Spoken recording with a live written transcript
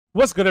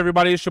What's good,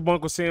 everybody? It's your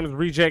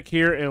UncleSamsReject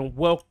here, and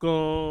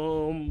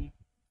welcome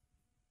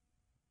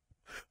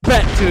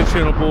back to the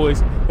channel,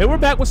 boys. And we're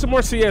back with some more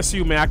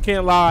CSU, man. I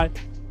can't lie,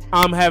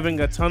 I'm having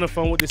a ton of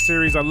fun with this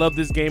series. I love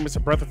this game. It's a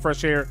breath of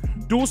fresh air.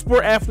 Dual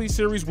Sport Athlete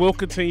series will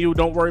continue.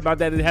 Don't worry about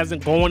that. It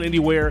hasn't gone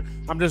anywhere.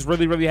 I'm just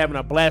really having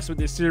a blast with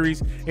this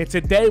series. And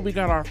today we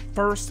got our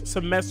first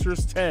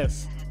semester's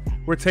test.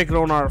 We're taking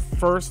on our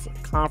first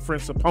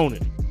conference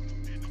opponent.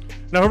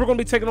 Now, who we're going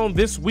to be taking on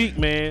this week,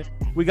 man,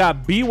 we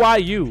got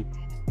BYU.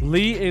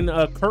 Lee and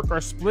Kirk are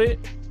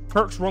split.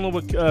 Kirk's rolling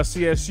with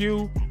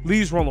CSU.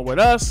 Lee's rolling with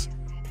us.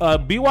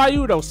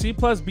 BYU, though, C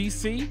plus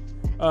BC.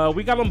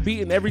 We got them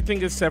beating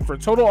everything except for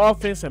total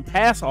offense and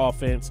pass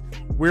offense.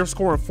 We're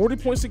scoring 40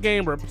 points a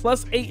game. We're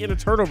 +8 in the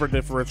turnover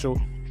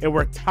differential. And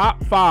we're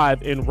top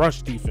 5 in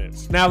rush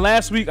defense. Now,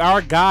 last week,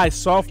 our guy,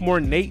 sophomore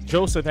Nate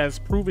Joseph, has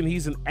proven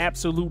he's an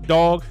absolute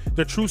dog.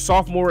 The true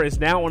sophomore is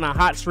now on a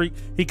hot streak.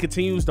 He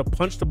continues to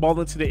punch the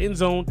ball into the end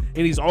zone,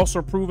 and he's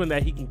also proven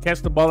that he can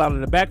catch the ball out of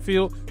the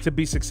backfield to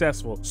be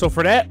successful. So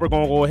for that, we're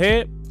going to go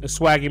ahead and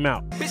swag him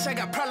out. Bitch, I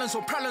got problems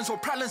on problems on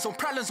problems on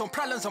problems on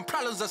problems on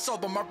problems I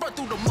solve them. I run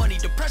through the money,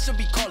 the pressure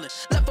be calling.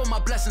 Left on my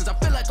blessings, I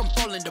feel like I'm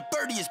falling. The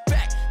birdie is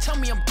back. Tell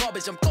me I'm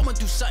garbage, I'm going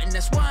through something.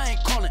 That's why I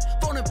ain't calling.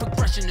 Phone and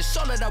progression is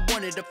all that I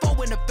wanted. The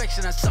phone and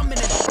affection, I summon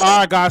it. All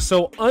right, guys.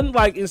 So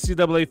unlike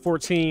NCAA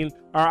 14,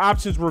 our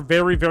options were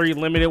very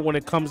limited when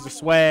it comes to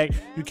swag.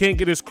 You can't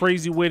get as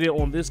crazy with it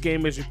on this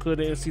game as you could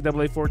in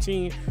NCAA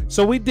 14.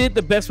 So we did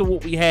the best with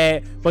what we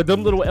had, but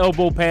them little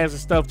elbow pads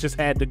and stuff just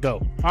had to go.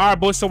 All right,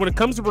 boys. So when it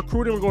comes to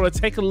recruiting, we're going to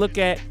take a look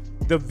at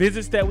the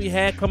visits that we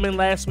had come in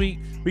last week.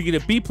 We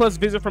get a B+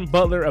 visit from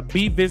Butler, a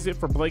B visit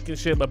for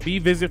Blankenship, a B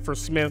visit for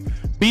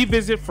Smith, B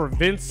visit for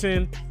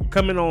Vincent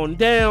coming on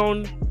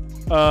down.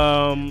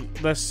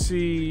 Let's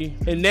see.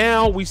 And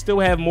now we still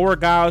have more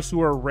guys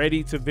who are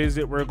ready to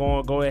visit. We're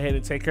going to go ahead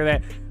and take care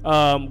of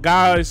that.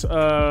 Guys,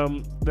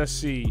 let's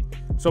see.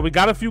 So we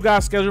got a few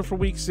guys scheduled for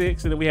week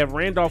 6, and then we have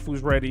Randolph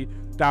who's ready,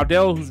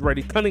 Dowdell who's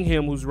ready,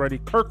 Cunningham who's ready,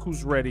 Kirk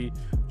who's ready,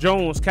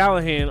 Jones,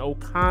 Callahan,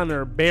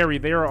 O'Connor, Barry,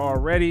 they are all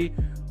ready.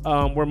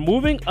 We're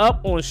moving up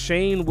on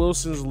Shane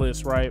Wilson's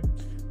list, right?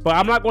 But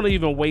I'm not going to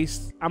even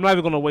waste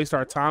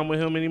our time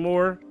with him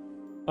anymore.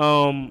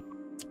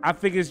 I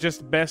think it's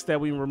just best that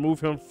we remove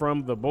him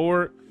from the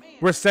board.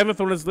 We're 7th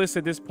on his list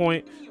at this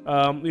point.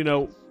 You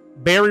know,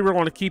 Barry, we're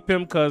going to keep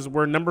him because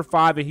we're number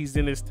 5 and he's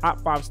in his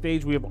top 5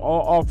 stage. We have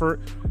all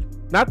offered.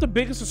 Not the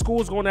biggest of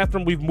schools going after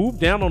him. We've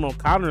moved down on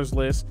O'Connor's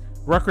list.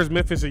 Rutgers,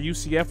 Memphis, or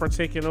UCF are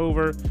taking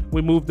over.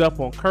 We moved up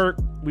on Kirk.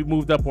 We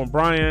moved up on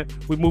Brian.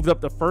 We moved up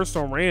the first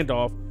on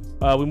Randolph.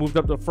 We moved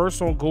up the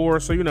first on Gore.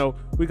 So, you know,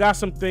 we got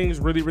some things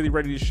really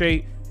ready to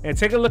shake. And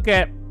take a look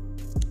at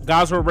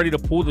guys who are ready to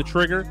pull the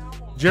trigger.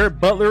 Jared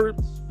Butler,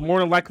 more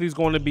than likely, is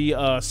going to be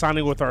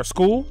signing with our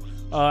school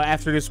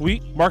after this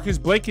week. Marcus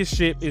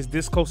Blankenship is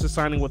this close to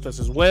signing with us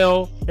as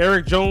well.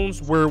 Eric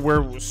Jones,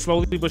 we're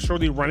slowly but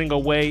surely running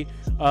away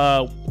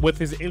with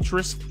his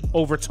interest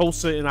over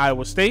Tulsa and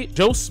Iowa State.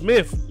 Joe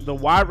Smith, the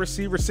wide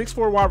receiver,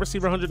 6'4" wide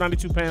receiver,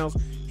 192 pounds.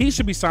 He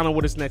should be signing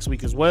with us next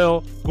week as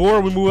well.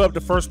 Gore, we move up to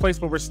first place,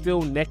 but we're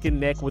still neck and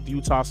neck with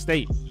Utah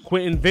State.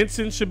 Quentin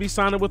Vincent should be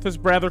signing with us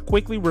rather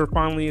quickly. We're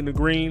finally in the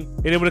green.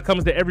 And then when it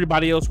comes to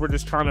everybody else, we're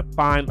just trying to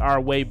find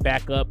our way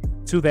back up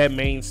to that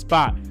main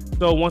spot.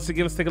 So once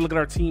again, let's take a look at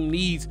our team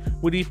needs.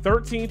 We need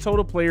 13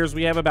 total players.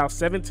 We have about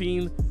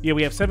 17. Yeah,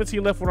 we have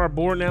 17 left on our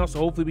board now, so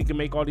hopefully we can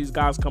make all these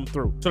guys come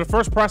through. So the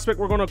first prospect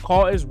we're going to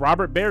call is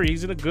Robert Berry.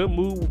 He's in a good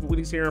mood with what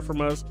he's hearing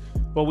from us,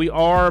 but we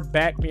are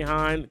back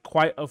behind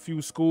quite a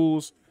few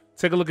schools.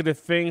 Take a look at the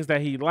things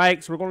that he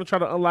likes. We're going to try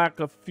to unlock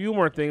a few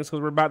more things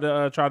because we're about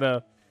to try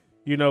to,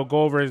 you know,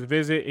 go over his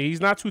visit. He's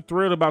not too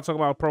thrilled about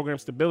talking about program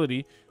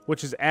stability,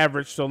 which is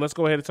average. So let's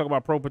go ahead and talk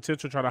about pro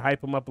potential, try to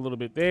hype him up a little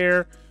bit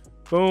there.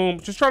 Boom.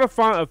 Just try to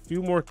find a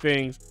few more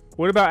things.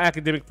 What about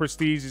academic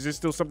prestige? Is it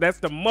still something? That's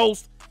the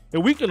most.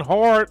 And we can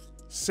hard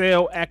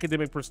sell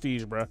academic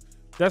prestige, bro.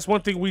 That's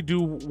one thing we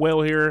do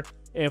well here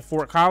in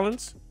Fort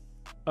Collins.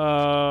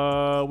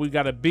 We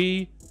got a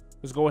B.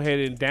 Let's go ahead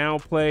and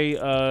downplay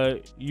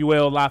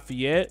UL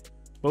Lafayette.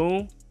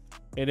 Boom.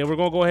 And then we're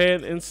going to go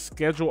ahead and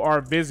schedule our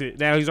visit.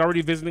 Now, he's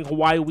already visiting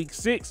Hawaii week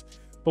 6,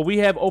 but we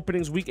have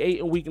openings week 8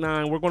 and week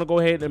 9. We're going to go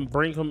ahead and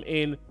bring him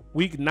in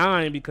week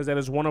 9 because that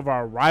is one of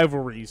our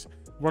rivalries,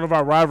 one of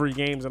our rivalry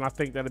games, and I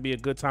think that'd be a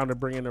good time to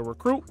bring in a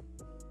recruit.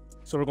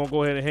 So we're going to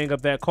go ahead and hang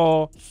up that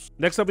call.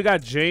 Next up, we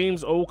got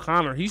James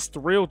O'Connor. He's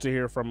thrilled to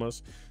hear from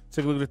us.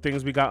 Take a look at the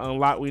things we got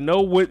unlocked. We know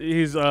what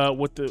his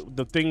what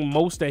the thing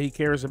most that he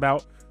cares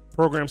about,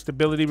 program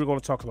stability. We're going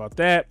to talk about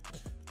that.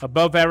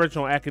 Above average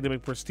on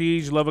academic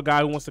prestige. Love a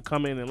guy who wants to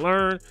come in and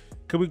learn.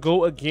 Could we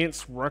go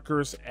against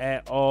Rutgers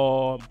at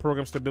all?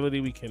 Program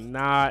stability, we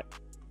cannot.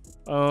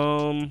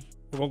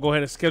 We're gonna go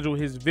ahead and schedule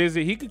his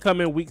visit. He could come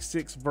in week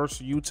 6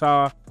 versus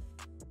Utah.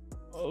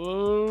 We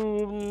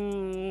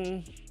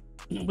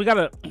got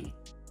a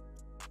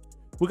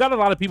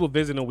lot of people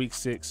visiting week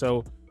 6,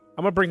 so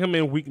I'm gonna bring him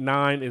in week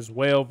 9 as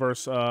well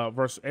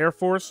versus Air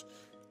Force.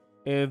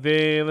 And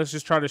then let's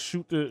just try to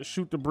shoot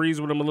the breeze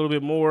with him a little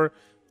bit more.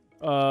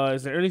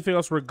 Is there anything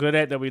else we're good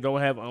at that we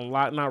don't have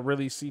unlocked? Not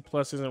really. C+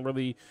 isn't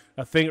really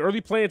a thing.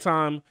 Early playing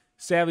time,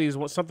 sadly, is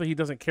something he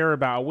doesn't care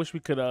about. I wish we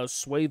could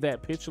sway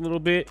that pitch a little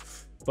bit,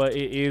 but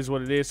it is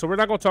what it is. So we're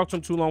not going to talk to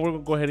him too long. We're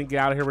going to go ahead and get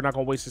out of here. We're not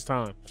going to waste his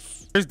time.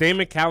 There's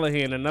Damon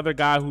Callahan, another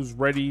guy who's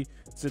ready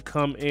to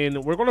come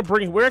in. We're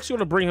actually going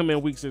to bring him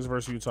in week 6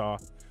 versus Utah.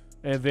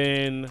 And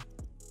then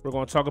we're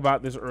going to talk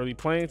about this early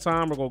playing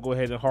time. We're going to go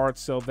ahead and hard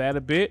sell that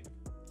a bit.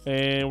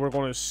 And we're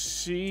going to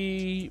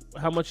see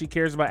how much he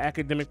cares about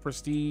academic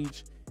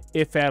prestige,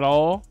 if at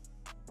all.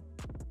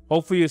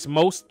 Hopefully it's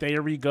most.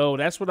 There we go.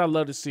 That's what I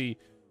love to see.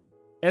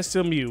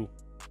 SMU,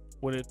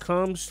 when it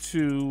comes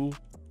to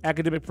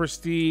academic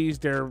prestige,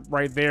 they're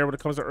right there. When it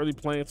comes to early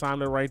playing time,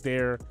 they're right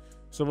there.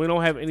 So we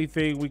don't have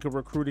anything we could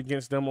recruit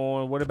against them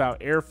on. What about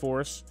Air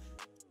Force?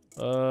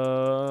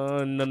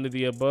 None of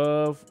the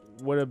above.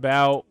 What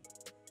about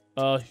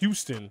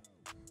Houston?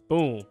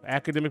 Boom.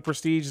 Academic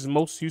prestige is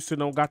most. Houston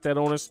don't got that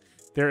on us.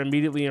 They're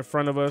immediately in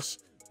front of us.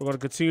 We're going to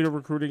continue to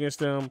recruit against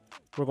them.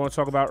 We're going to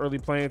talk about early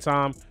playing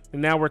time.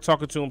 And now we're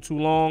talking to them too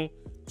long.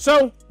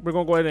 So we're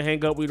going to go ahead and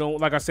hang up. We don't,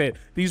 like I said,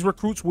 these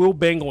recruits will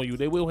bang on you.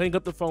 They will hang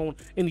up the phone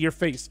in your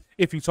face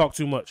if you talk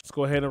too much. Let's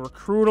go ahead and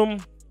recruit them.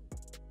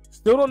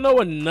 Still don't know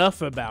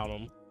enough about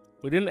him.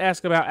 We didn't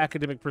ask about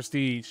academic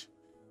prestige.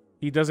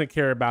 He doesn't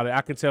care about it.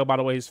 I can tell by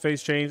the way his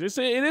face changed.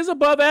 It is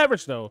above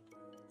average though.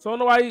 So I don't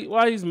know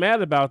why he's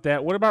mad about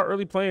that. What about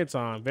early playing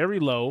time? Very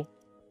low.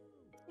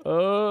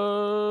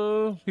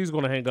 He's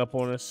going to hang up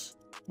on us.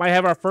 Might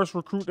have our first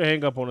recruit to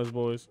hang up on us,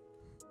 boys.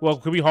 Well,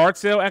 could we hard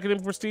sell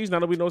academic prestige now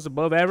that we know it's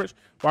above average?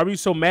 Why were you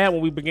so mad when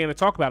we began to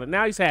talk about it?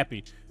 Now he's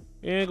happy.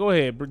 And go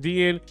ahead.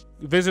 DN,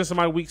 visit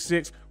somebody week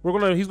 6. He's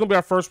going to be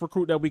our first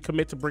recruit that we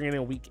commit to bringing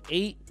in week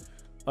 8.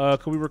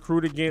 Could we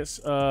recruit against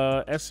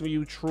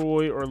SMU,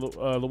 Troy, or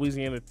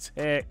Louisiana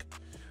Tech?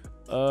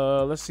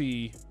 Let's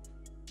see.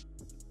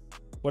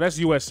 Well, that's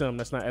USM.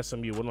 That's not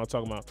SMU. What am I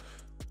talking about?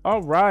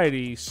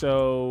 Alrighty.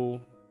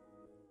 So,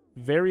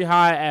 very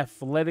high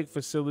athletic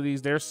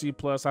facilities. They're C+.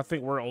 I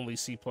think we're only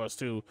C+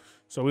 too.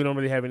 So, we don't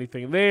really have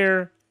anything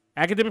there.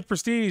 Academic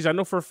prestige. I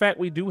know for a fact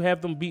we do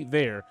have them beat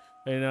there.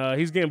 And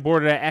he's getting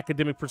bored of that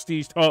academic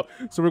prestige talk.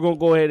 So, we're going to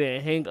go ahead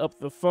and hang up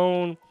the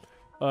phone.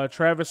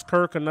 Travis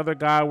Kirk, another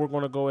guy we're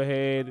going to go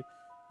ahead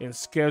and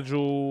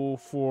schedule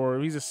for.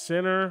 He's a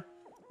center.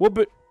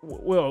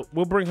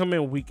 We'll bring him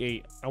in week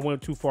 8. I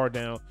went too far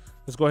down.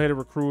 Let's go ahead and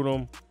recruit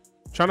him.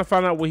 Trying to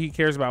find out what he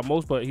cares about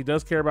most, but he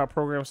does care about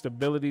program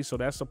stability, so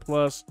that's a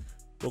plus.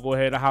 We'll go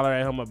ahead and holler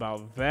at him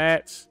about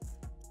that.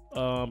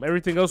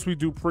 Everything else we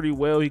do pretty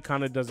well. He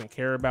kind of doesn't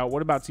care about.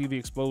 What about TV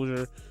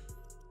exposure?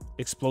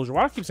 Exposure.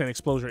 Why do I keep saying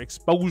exposure?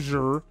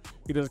 Exposure.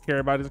 He doesn't care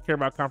about. He doesn't care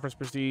about conference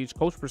prestige,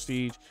 coach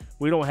prestige.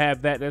 We don't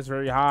have that. That's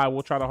very high.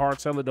 We'll try to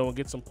hard sell it though and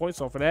get some points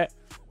off of that.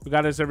 We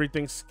got us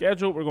everything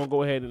scheduled. We're gonna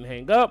go ahead and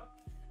hang up.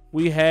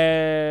 We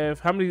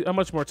have how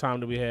much more time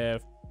do we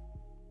have?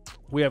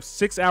 We have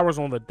 6 hours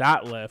on the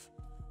dot left.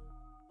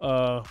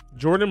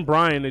 Jordan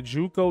Bryan, the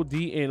JUCO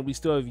DN, we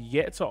still have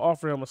yet to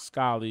offer him a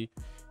scholarly.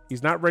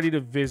 He's not ready to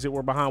visit.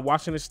 We're behind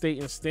Washington State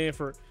and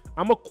Stanford.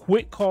 I'm gonna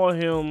quick call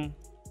him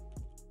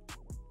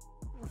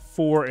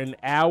for an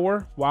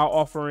hour while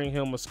offering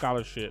him a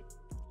scholarship.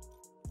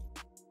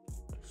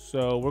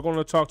 So we're going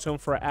to talk to him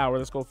for an hour.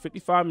 Let's go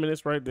 55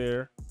 minutes right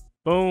there.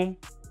 Boom.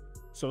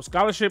 So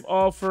scholarship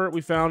offer.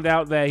 We found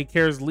out that he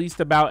cares least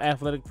about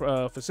athletic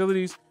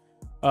facilities.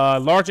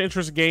 Large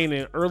interest gain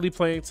in early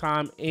playing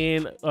time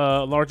and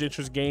large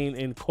interest gain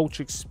in coach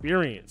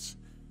experience.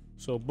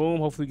 So boom,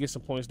 hopefully get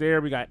some points there.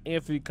 We got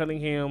Anthony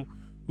Cunningham,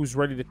 who's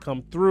ready to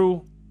come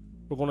through.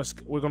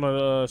 We're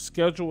gonna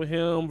schedule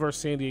him versus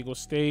San Diego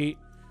State.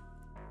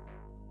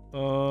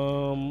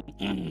 All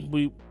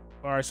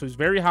right, so he's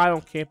very high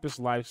on campus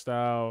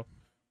lifestyle.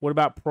 What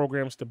about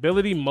program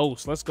stability?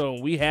 Most. Let's go.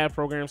 We have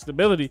program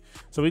stability,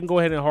 so we can go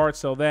ahead and hard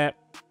sell that.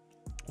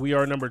 We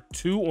are number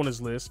 2 on his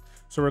list,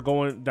 so we're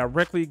going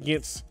directly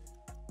against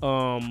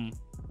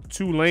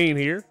Tulane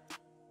here.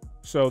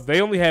 So they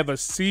only have a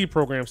C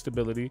program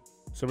stability,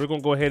 so we're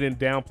gonna go ahead and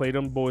downplay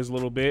them boys a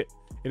little bit,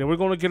 and then we're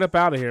gonna get up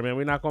out of here, man.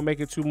 We're not gonna make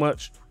it too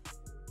much.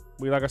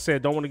 We, like I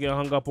said, don't want to get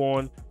hung up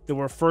on. Then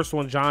we're first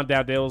on John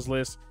Dowdell's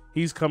list.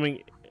 He's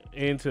coming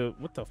into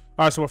what the? All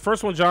right, so we're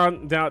first on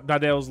John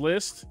Dowdell's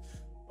list.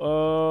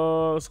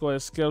 Let's go ahead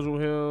and schedule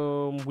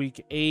him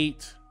week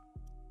 8.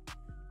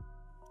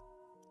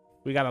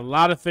 We got a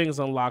lot of things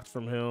unlocked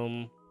from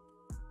him.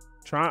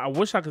 I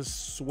wish I could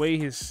sway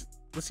his.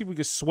 Let's see if we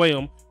can sway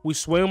him. We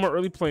sway him at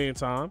early playing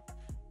time.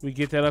 We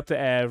get that up to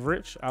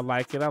average. I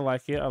like it. I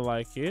like it. I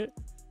like it.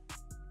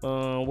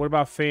 What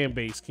about fan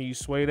base? Can you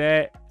sway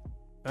that?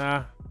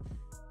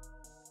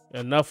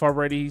 Enough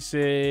already, he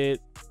said.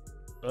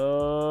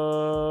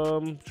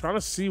 Trying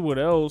to see what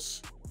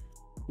else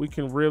we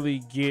can really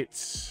get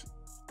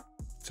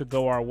to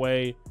go our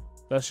way.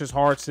 Let's just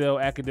hard sell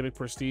academic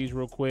prestige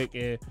real quick,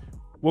 and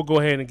we'll go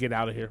ahead and get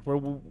out of here. We're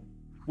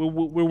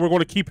going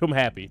to keep him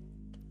happy.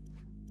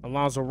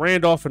 Alonzo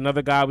Randolph,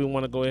 another guy we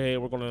want to go ahead.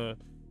 We're going to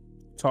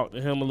talk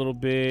to him a little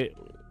bit.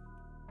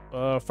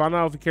 Find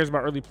out if he cares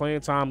about early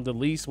playing time the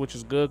least, which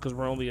is good because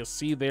we're only a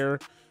C there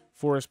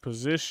for his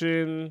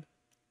position.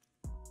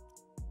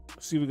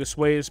 See if we can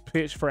sway his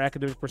pitch for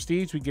academic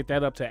prestige. We get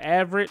that up to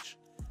average.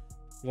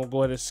 We're gonna go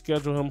ahead and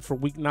schedule him for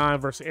week 9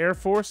 versus Air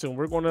Force, and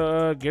we're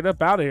gonna get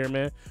up out of here,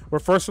 man. We're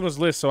first on his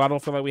list, so I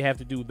don't feel like we have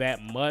to do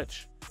that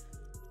much.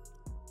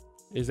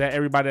 Is that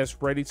everybody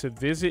that's ready to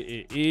visit?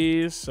 It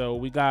is. So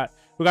we got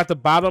the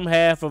bottom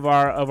half of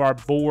our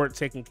board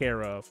taken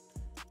care of.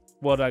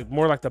 Well, like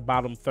more like the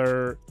bottom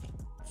third.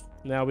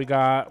 Now we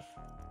got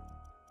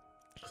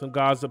some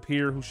guys up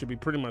here who should be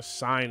pretty much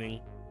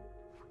signing.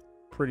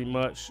 Pretty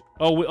much.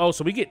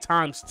 So we get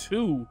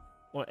 ×2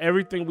 on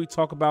everything we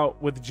talk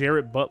about with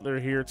Jared Butler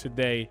here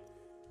today.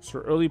 So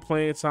early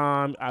playing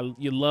time,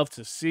 you love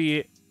to see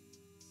it.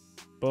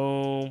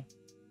 Boom.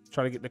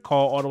 Try to get the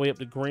call all the way up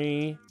to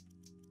green.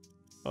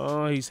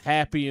 He's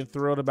happy and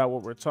thrilled about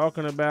what we're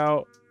talking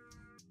about.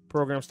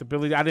 Program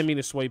stability. I didn't mean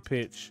to sway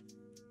pitch.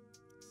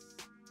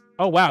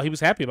 Oh, wow. He was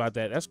happy about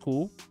that. That's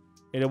cool.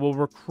 And then we'll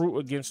recruit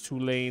against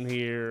Tulane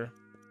here.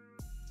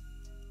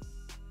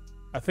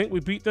 I think we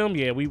beat them.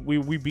 Yeah, we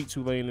beat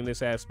Tulane in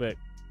this aspect.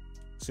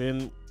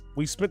 So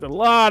we spent a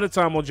lot of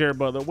time on Jared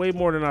Butler. Way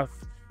more than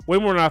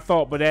I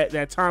thought. But that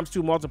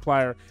 ×2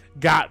 multiplier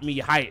got me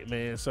hyped,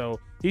 man. So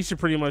he should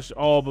pretty much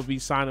all but be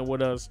signing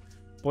with us.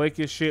 Blake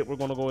is shit. We're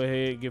going to go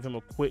ahead and give him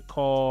a quick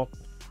call.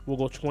 We'll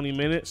go 20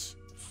 minutes.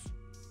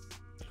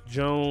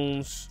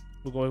 Jones,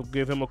 we're going to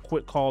give him a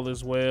quick call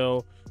as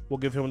well. We'll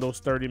give him those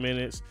 30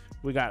 minutes.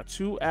 We got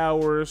 2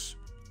 hours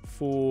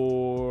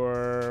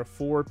for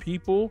 4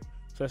 people.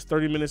 So that's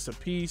 30 minutes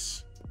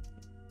apiece.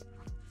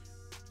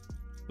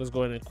 Let's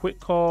go ahead and quick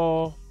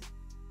call.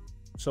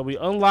 So we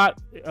unlock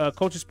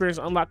coach experience,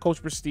 unlock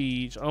coach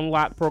prestige,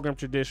 unlock program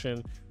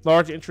tradition,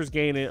 large interest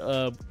gain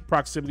in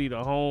proximity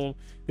to home.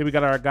 Then we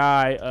got our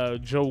guy,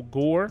 Joe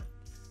Gore,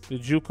 the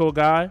JUCO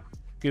guy.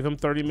 Give him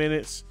 30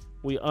 minutes.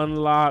 We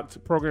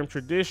unlocked program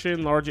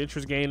tradition, large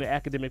interest gain in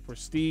academic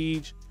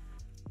prestige.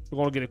 We're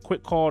going to get a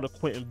quick call to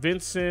Quentin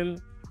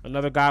Vincent,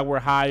 another guy we're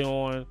high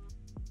on.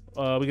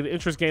 We get an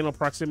interest gain on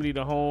proximity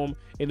to home.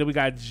 And then we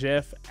got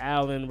Jeff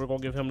Allen. We're going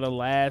to give him the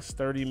last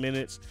 30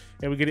 minutes.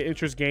 And we get an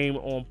interest gain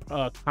on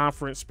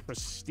conference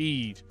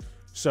prestige.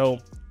 So,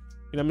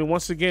 I mean,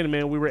 once again,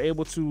 man, we were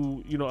able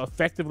to,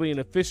 effectively and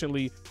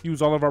efficiently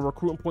use all of our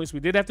recruiting points. We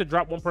did have to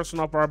drop one person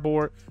off our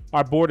board.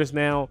 Our board is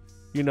now,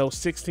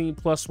 16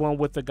 plus 1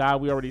 with the guy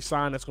we already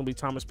signed. That's going to be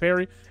Thomas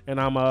Perry. And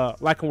I'm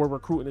liking where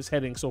recruiting is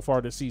heading so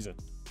far this season.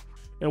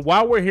 And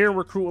while we're here in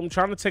recruit, I'm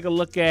trying to take a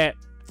look at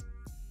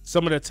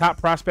some of the top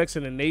prospects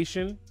in the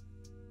nation,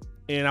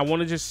 and I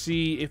want to just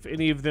see if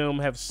any of them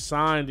have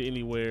signed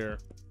anywhere.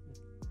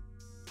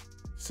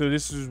 So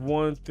this is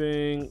one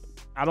thing.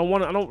 I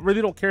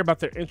really don't care about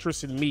their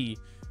interest in me.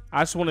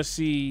 I just want to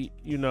see,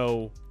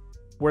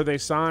 where they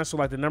signed. So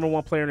like the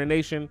 #1 player in the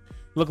nation,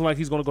 looking like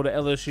he's going to go to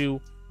LSU.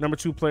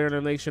 #2 player in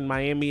the nation,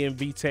 Miami and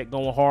VTech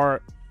going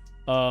hard.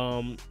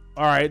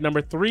 All right,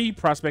 #3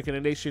 prospect in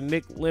the nation,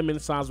 Nick Lemon,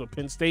 signs with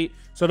Penn State.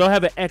 So they'll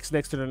have an X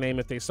next to their name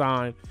if they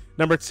sign.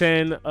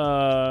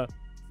 #10,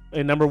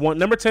 and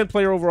number 10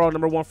 player overall,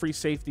 #1 free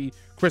safety,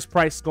 Chris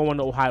Price going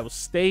to Ohio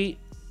State.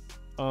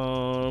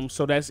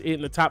 So that's it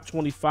in the top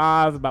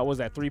 25. About, what was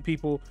that, 3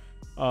 people?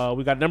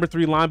 We got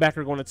 #3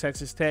 linebacker going to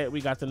Texas Tech.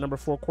 We got the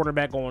 #4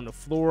 quarterback going to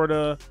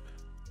Florida.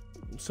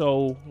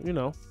 So,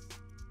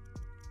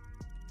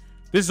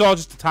 this is all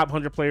just the top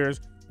 100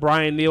 players.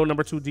 Brian Neal,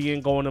 #2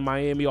 DN, going to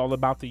Miami. All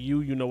about the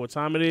U. You know what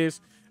time it is.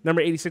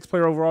 #86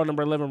 player overall,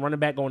 #11 running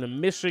back, going to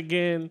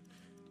Michigan.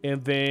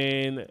 And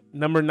then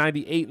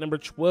 #98,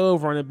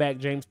 #12 running back,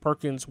 James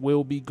Perkins,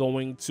 will be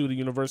going to the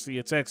University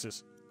of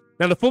Texas.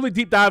 Now, to fully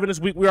deep dive in this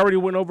week, we already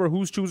went over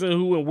who's choosing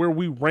who and where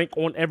we rank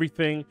on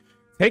everything.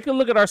 Take a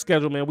look at our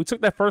schedule, man. We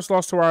took that first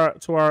loss to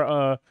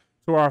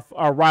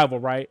our rival,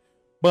 right?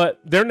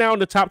 But they're now in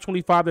the top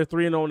 25. They're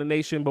 3-0 in the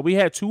nation. But we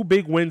had 2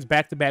 big wins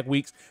back-to-back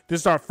weeks.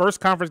 This is our first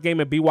conference game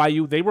at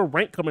BYU. They were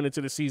ranked coming into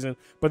the season,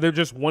 but they're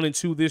just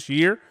 1-2 this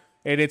year.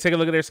 And then take a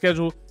look at their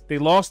schedule. They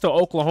lost to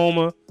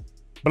Oklahoma,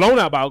 blown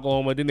out by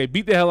Oklahoma. Then they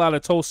beat the hell out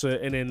of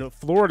Tulsa. And then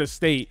Florida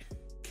State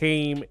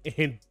came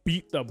and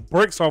beat the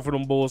bricks off of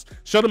them Bulls.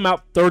 Shut them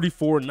out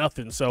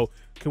 34-0. So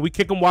can we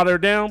kick them while they're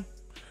down?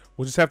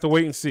 We'll just have to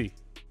wait and see.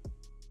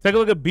 Take a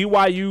look at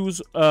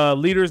BYU's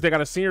leaders. They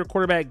got a senior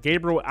quarterback,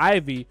 Gabriel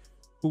Ivey,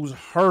 who's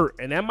hurt,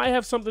 and that might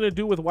have something to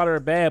do with why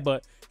they're bad,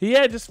 but he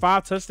had just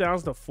 5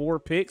 touchdowns to 4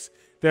 picks.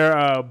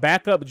 Their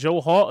backup,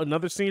 Joe Hall,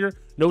 another senior,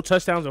 no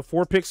touchdowns and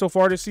 4 picks so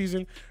far this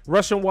season.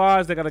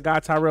 Rushing-wise, they got a guy,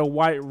 Tyrell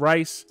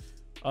Rice.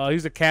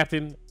 He's a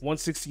captain,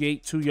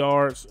 168,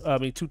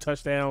 2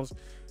 touchdowns.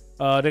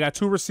 They got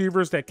 2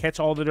 receivers that catch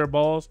all of their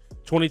balls,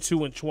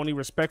 22 and 20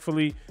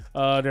 respectfully.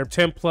 They're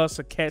 10+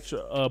 a catch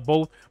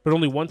both, but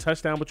only 1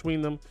 touchdown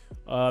between them.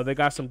 They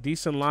got some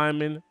decent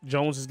linemen.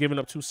 Jones is giving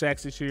up 2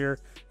 sacks this year.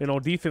 And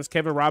on defense,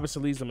 Kevin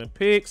Robinson leads them in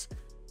picks.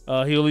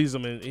 He leads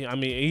them in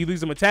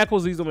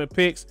tackles, leads them in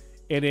picks.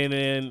 And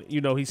then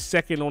he's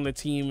second on the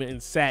team in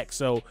sacks.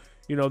 So,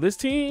 this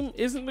team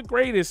isn't the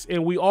greatest,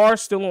 and we are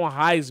still on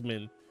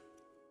Heisman.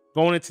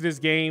 Going into this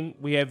game,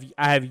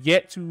 I have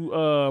yet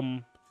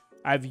to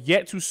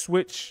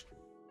switch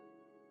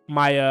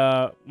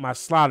my my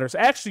sliders.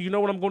 Actually, you know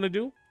what I'm going to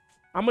do?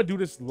 I'm gonna do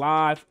this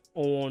live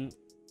on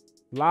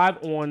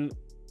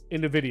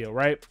in the video,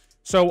 right?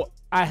 So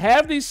I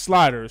have these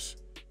sliders,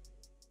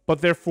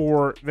 but they're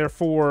for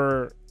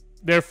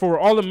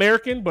All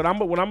American. But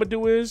what I'm gonna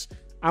do is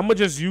I'm gonna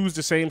just use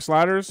the same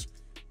sliders,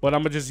 but I'm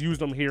gonna just use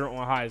them here on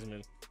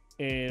Heisman.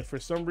 And for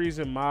some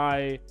reason,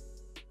 my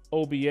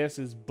OBS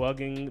is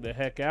bugging the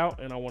heck out,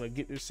 and I want to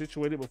get this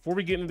situated before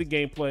we get into the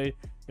gameplay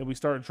and we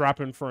start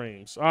dropping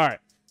frames. All right,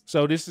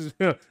 so this is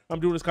I'm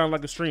doing this kind of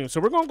like a stream.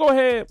 So we're gonna go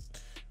ahead.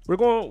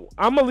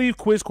 I'm gonna leave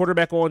quiz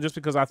quarterback on just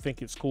because I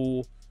think it's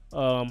cool.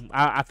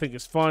 I think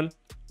it's fun.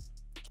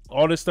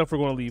 All this stuff we're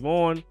gonna leave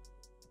on.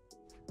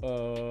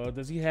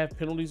 Does he have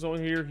penalties on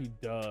here? He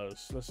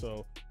does.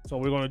 So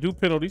we're gonna do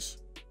penalties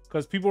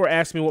because people were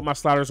asking me what my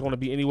sliders are gonna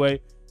be anyway.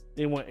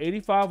 They want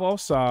 85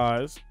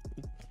 offsides,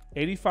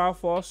 85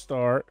 false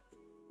start,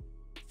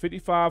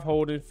 55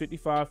 holding,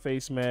 55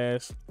 face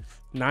mask,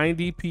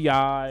 90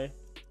 PI,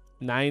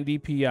 90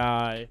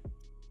 PI,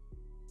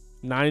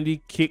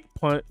 90 kick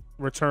punt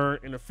return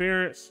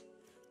interference,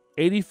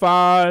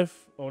 85.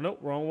 Oh no,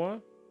 wrong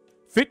one.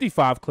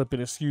 55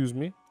 clipping, excuse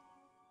me.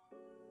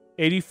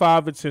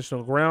 85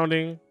 intentional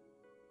grounding,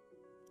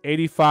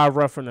 85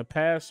 roughing the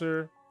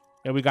passer,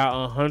 and we got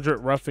 100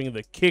 roughing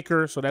the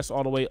kicker. So that's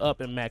all the way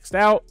up and maxed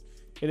out.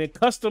 And then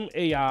custom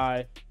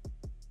AI,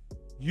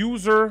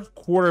 user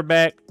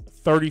quarterback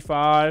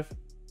 35,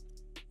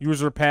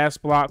 user pass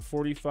block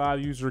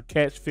 45, user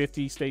catch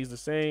 50 stays the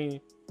same.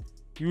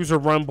 User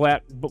run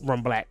block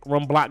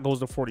goes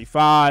to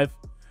 45.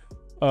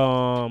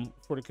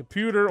 For the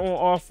computer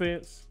on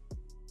offense,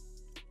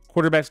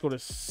 quarterbacks go to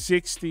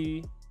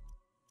 60.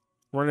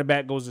 Running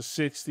back goes to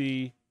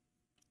 60.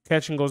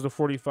 Catching goes to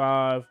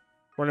 45.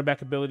 Running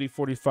back ability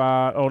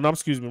 45. Oh, no,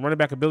 excuse me. Running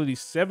back ability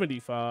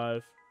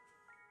 75.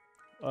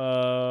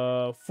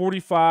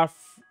 45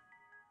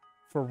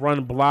 for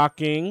run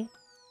blocking.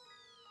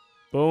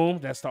 Boom.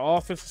 That's the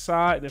offensive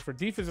side. And then for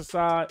defensive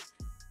side,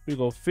 we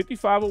go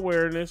 55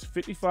 awareness,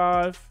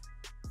 55,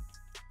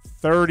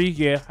 30.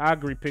 Yeah, I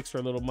agree. Picks are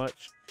a little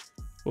much.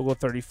 We'll go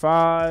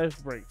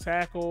 35, break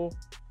tackle,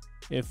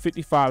 and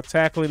 55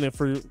 tackling. And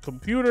for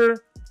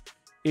computer,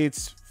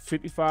 it's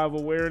 55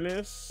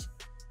 awareness,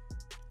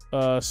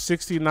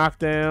 60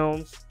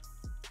 knockdowns.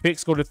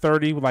 Picks go to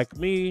 30 like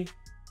me.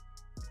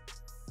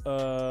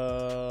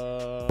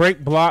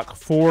 Break block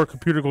for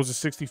computer goes to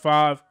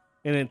 65.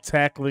 And then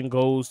tackling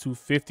goes to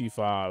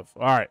 55.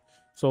 All right.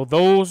 So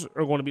those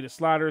are going to be the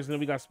sliders. And then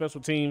we got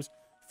special teams.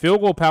 Field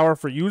goal power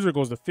for user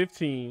goes to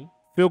 15.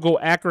 Field goal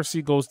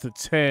accuracy goes to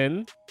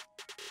 10.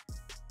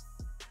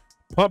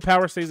 Punt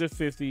power stays at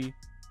 50.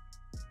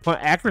 Punt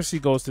accuracy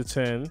goes to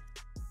 10.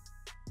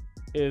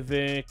 And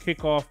then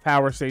kickoff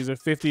power stays at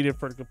 50. Then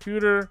for the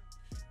computer,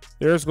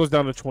 theirs goes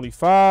down to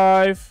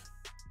 25.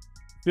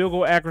 Field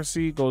goal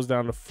accuracy goes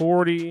down to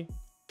 40.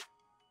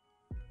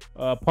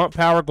 Punt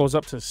power goes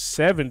up to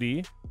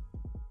 70.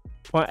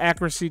 Punt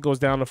accuracy goes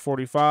down to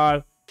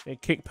 45. And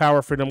kick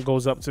power for them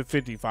goes up to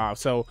 55.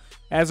 So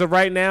as of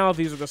right now,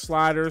 these are the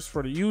sliders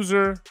for the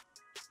user.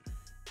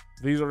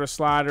 These are the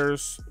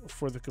sliders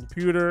for the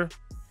computer.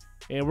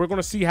 And we're going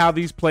to see how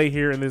these play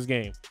here in this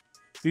game.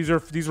 These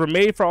were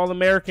made for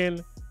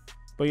All-American.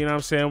 But you know what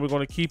I'm saying? We're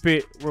going to keep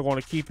it. We're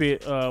going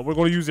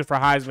to use it for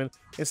Heisman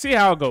and see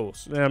how it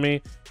goes. You know what I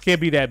mean?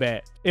 Can't be that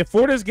bad. And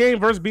for this game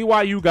versus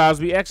BYU,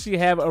 guys, we actually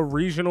have a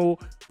regional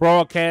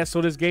broadcast,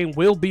 so this game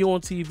will be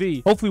on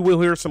TV. Hopefully,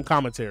 we'll hear some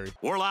commentary.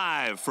 We're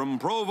live from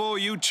Provo,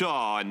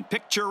 Utah, and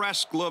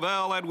picturesque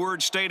Lavelle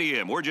Edwards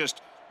Stadium. We're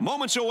just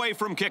moments away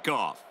from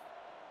kickoff.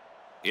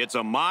 It's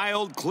a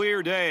mild,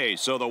 clear day,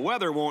 so the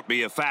weather won't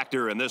be a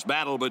factor in this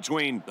battle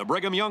between the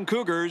Brigham Young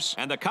Cougars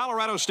and the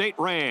Colorado State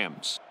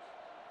Rams.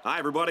 Hi,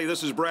 everybody.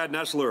 This is Brad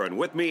Nessler, and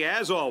with me,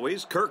 as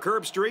always, Kirk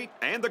Herbstreit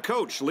and the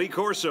coach, Lee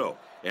Corso.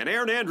 And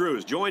Aaron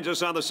Andrews joins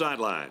us on the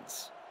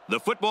sidelines. The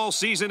football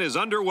season is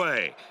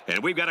underway,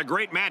 and we've got a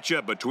great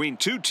matchup between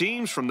two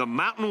teams from the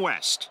Mountain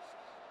West.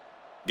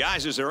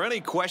 Guys, is there any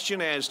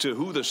question as to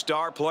who the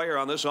star player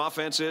on this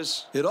offense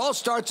is? It all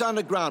starts on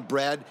the ground,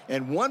 Brad,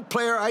 and one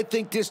player I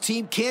think this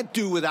team can't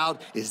do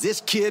without is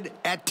this kid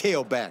at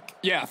tailback.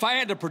 Yeah, if I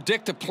had to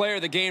predict a player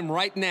of the game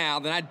right now,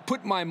 then I'd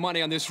put my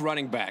money on this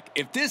running back.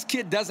 If this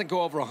kid doesn't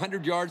go over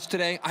 100 yards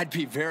today, I'd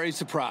be very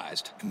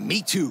surprised.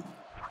 Me too.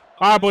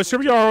 All right, boys, here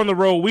we are on the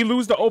road. We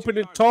lose the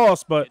opening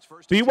toss, but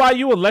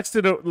BYU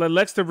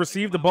elects to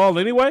receive the ball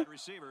anyway.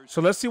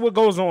 So let's see what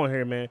goes on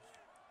here, man.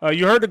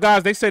 You heard the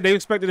guys. They said they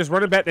expected this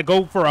running back to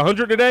go for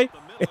 100 today,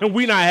 and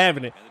we not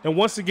having it. And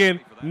once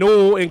again,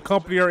 Noel and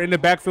company are in the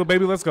backfield,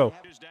 baby. Let's go.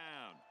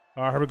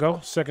 All right, here we go.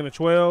 2nd and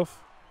 12.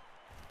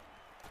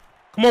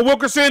 Come on,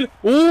 Wilkerson.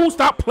 Ooh,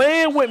 stop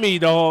playing with me,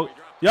 dog.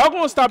 Y'all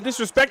going to stop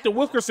disrespecting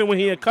Wilkerson when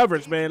he in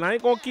coverage, man. I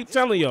ain't going to keep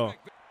telling y'all.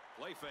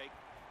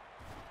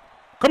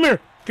 Come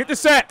here. Get the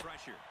sack.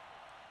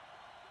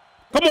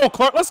 Come on,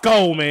 Clark. Let's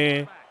go,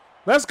 man.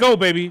 Let's go,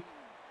 baby.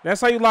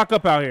 That's how you lock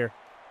up out here.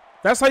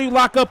 That's how you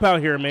lock up out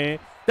here, man.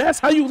 That's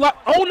how you lock.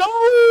 Oh,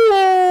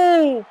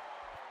 no.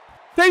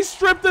 They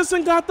stripped us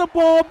and got the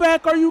ball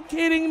back. Are you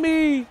kidding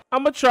me?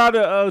 I'm going to try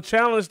to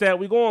challenge that.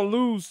 We're going to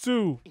lose,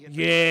 too.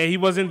 Yeah, he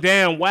wasn't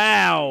down.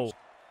 Wow.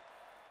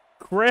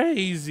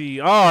 Crazy.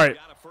 All right.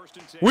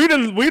 We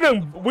didn't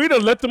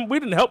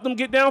help them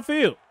get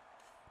downfield.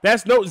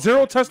 That's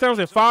 0 touchdowns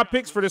and 5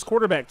 picks for this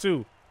quarterback,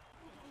 too.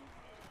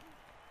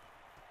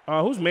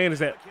 Whose man is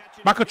that?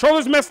 My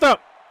controller's messed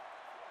up.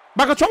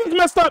 My controller's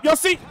messed up. Y'all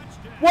see?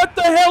 What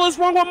the hell is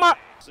wrong with my...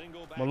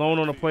 Malone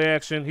on the play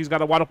action. He's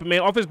got a wide open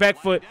man off his back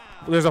foot.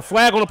 There's a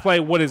flag on the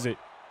play. What is it?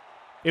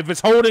 If it's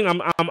holding,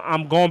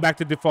 I'm going back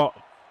to default.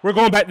 We're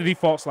going back to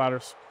default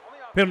sliders.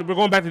 We're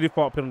going back to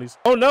default penalties.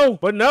 Oh no,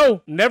 but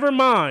no, never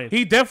mind.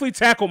 He definitely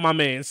tackled my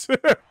man's.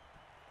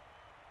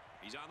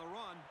 He's on the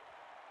run.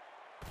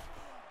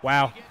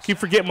 Wow. Keep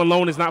forgetting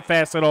Malone is not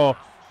fast at all.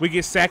 We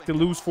get sacked and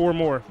lose 4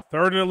 more.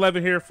 3rd and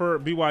 11 here for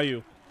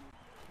BYU.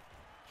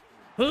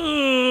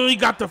 He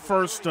got the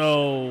first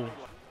though.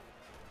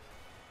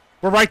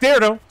 We're right there,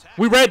 though.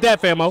 We read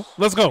that, famo.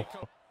 Let's go.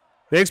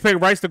 They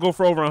expect Rice to go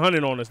for over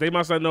 100 on us. They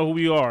must not know who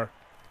we are.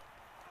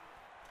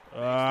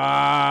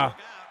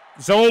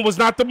 Zone was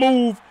not the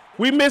move.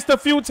 We missed a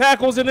few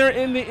tackles, and they're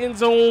in the end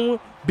zone.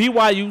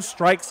 BYU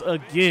strikes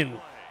again.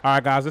 All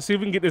right, guys. Let's see if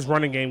we can get this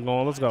running game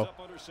going. Let's go.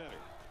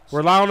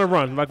 Rely on the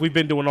run like we've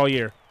been doing all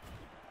year.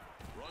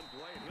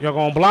 Y'all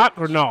going to block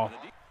or no?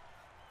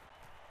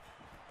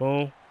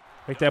 Boom.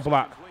 Make that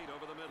block.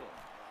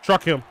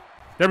 Truck him.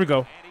 There we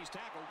go.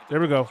 There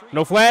we go.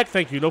 No flag?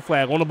 Thank you. No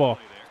flag. On the ball.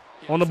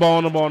 On the ball,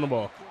 on the ball, on the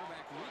ball.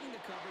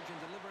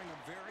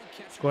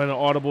 Let's go ahead and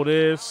audible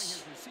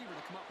this.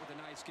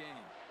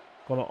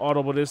 Going to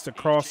audible this. The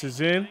cross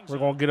is in. We're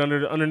going to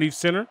get underneath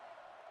center.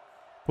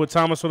 Put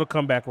Thomas on the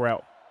comeback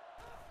route.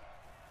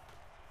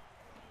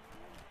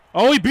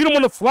 Oh, he beat him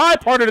on the fly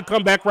part of the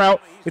comeback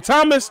route. And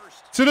Thomas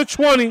to the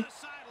 20.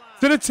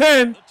 To the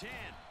 10.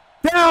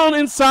 Down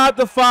inside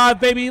the 5,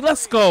 baby.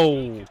 Let's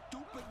go.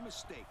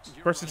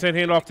 First and 10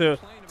 handoff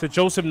to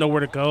Joseph,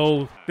 nowhere to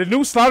go. The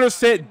new slaughter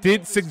set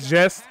did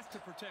suggest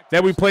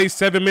that we play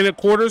 7-minute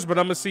quarters, but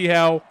I'm going to see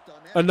how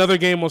another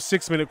game on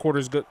 6-minute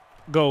quarters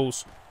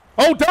goes.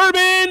 Oh,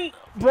 Durbin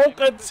broke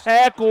a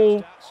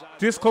tackle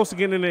this close to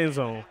getting in the end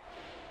zone.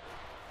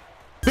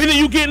 Benny,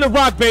 you getting the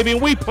rock, baby,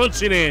 and we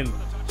punch it in.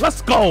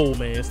 Let's go,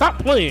 man. Stop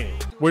playing.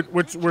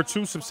 We're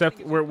too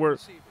susceptible.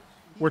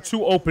 We're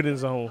too open in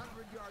zone.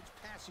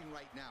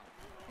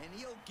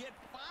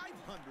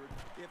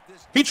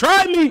 He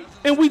tried me,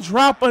 and we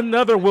drop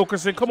another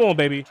Wilkerson. Come on,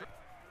 baby.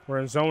 We're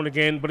in zone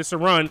again, but it's a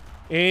run,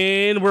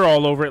 and we're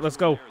all over it. Let's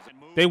go.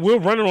 They will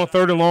run it on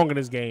 3rd and long in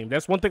this game.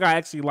 That's one thing I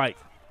actually like.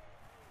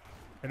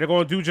 And they're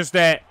going to do just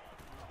that.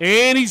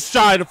 And he's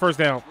shy of the first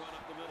down.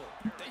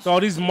 So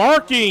these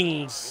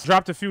markings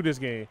dropped a few this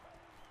game.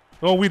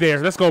 Oh, we there.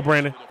 Let's go,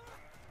 Brandon.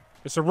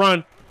 It's a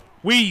run.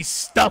 We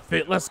stuff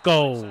it. Let's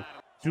go.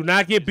 Do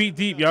not get beat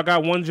deep. Y'all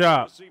got one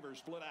job.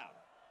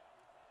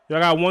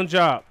 Y'all got one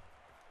job.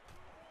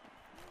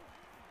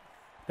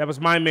 That was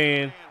my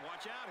man.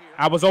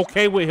 I was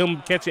okay with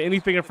him catching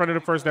anything in front of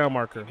the first down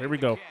marker. Here we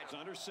go.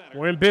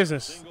 We're in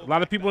business. A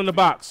lot of people in the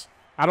box.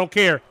 I don't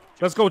care.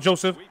 Let's go,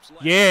 Joseph.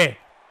 Yeah.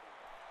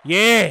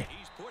 Yeah.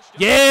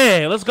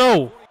 Yeah. Let's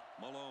go.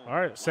 All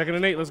right, 2nd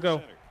and 8. Let's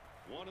go.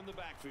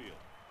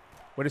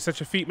 Way to set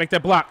your feet. Make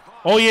that block.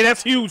 Oh, yeah,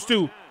 that's huge,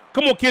 too.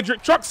 Come on,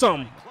 Kendrick. Truck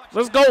something.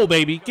 Let's go,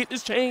 baby. Get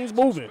this chains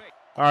moving.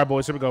 All right,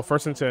 boys. Here we go.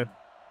 1st and 10.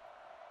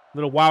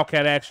 Little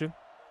wildcat action.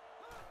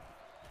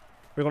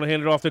 We're going to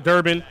hand it off to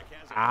Durbin.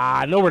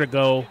 Nowhere to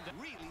go.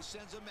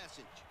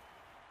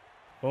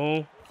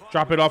 Boom.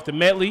 Drop it off to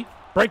Medley.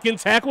 Breaking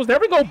tackles. There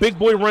we go. Big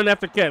boy run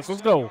after catch.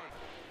 Let's go.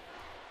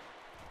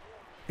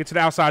 Get to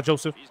the outside,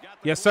 Joseph.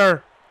 Yes,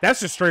 sir.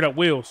 That's just straight up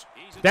wheels.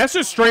 That's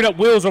just straight up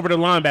wheels over the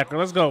linebacker.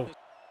 Let's go.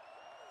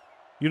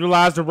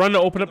 Utilize the run to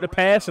open up the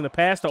pass and the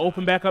pass to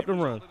open back up the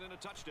run.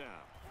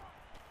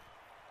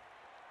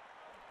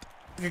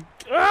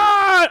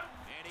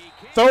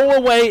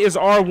 Throwaway is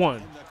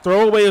R1.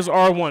 Throwaway is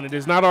R1. It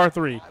is not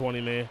R3,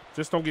 20, man.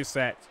 Just don't get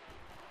sacked.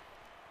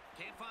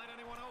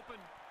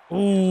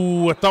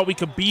 Ooh, I thought we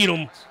could beat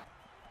him.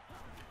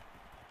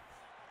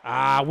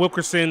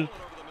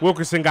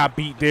 Wilkerson got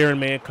beat there in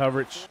man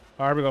coverage.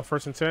 All right, we go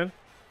 1st and 10.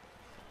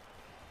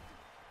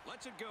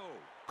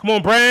 Come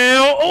on,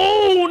 Brown.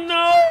 Oh,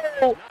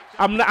 no.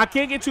 I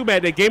can't get too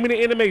mad. They gave me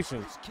the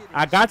animation.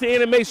 I got the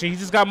animation. He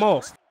just got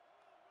mossed.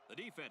 The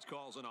defense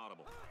calls an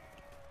audible.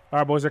 All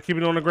right, boys, they're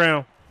keeping it on the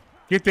ground.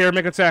 Get there,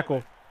 make a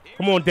tackle.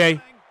 Come on,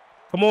 Day.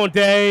 Come on,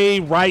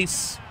 Day.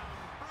 Rice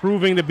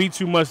proving to be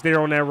too much there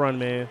on that run,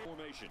 man.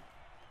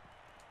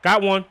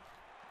 Got one.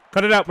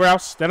 Cut it out,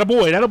 Rouse. That a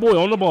boy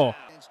on the ball.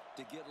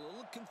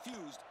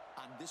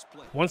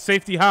 One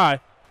safety high.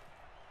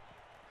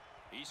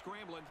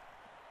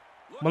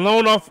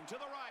 Malone off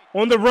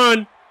on the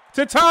run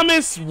to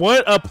Thomas.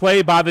 What a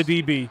play by the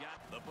DB.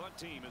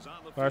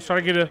 All right,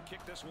 try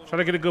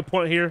to get a good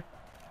point here.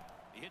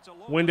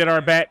 Wind at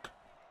our back.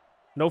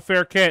 No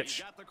fair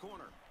catch.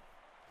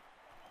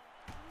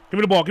 Give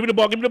me the ball. Give me the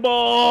ball. Give me the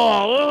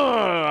ball.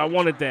 Ugh, I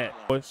wanted that.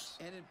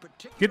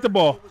 Get the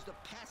ball.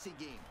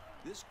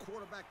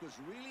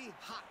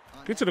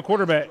 Get to the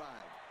quarterback.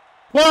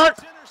 Clark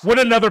with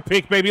another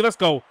pick, baby. Let's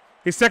go.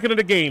 His second of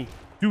the game.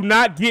 Do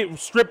not get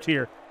stripped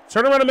here.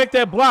 Turn around and make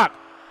that block.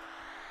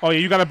 Oh, yeah,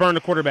 you got to burn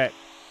the quarterback.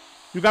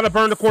 You got to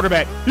burn the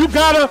quarterback. You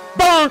got to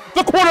burn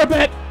the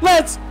quarterback.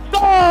 Let's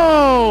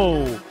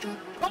go.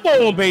 Come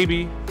on,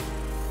 baby.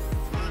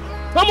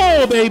 Come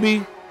on,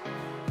 baby.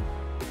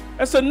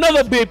 That's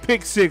another big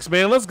pick six,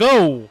 man. Let's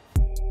go.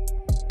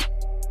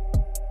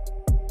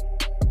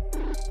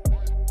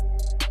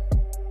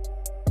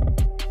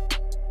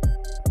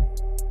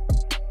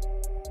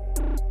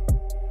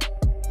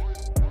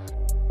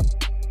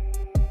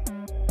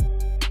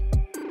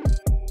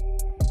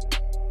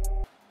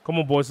 Come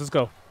on, boys. Let's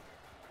go.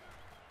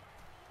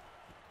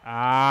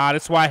 Ah,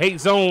 that's why I hate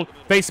zone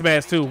face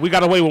mask, too. We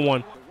got away with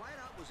one.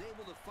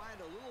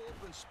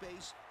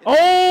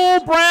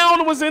 Oh,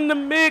 Brown was in the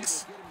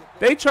mix.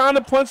 They trying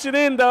to punch it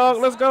in, dog.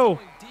 Let's go.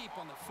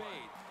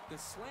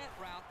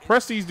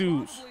 Press these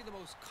dudes.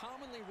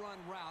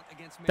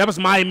 That was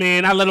my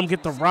man. I let him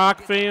get the rock,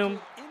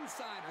 fam.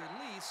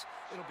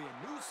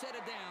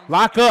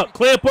 Lock up.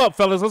 Clamp up,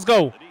 fellas. Let's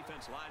go.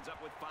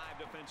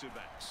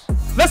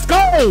 Let's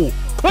go.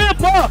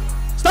 Clamp up.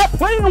 Stop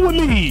playing with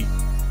me.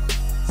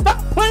 Stop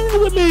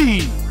playing with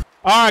me.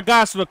 All right,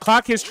 guys. So the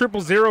clock hits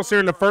 000 here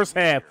in the first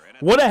half.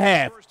 What a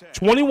half.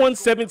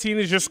 21-17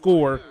 is your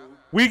score.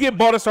 We get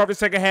ball to start the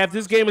second half.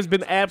 This game has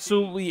been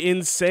absolutely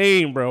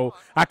insane, bro.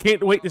 I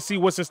can't wait to see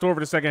what's in store for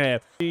the second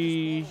half.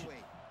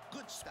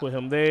 Let's put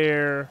him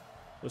there.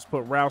 Let's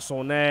put Rouse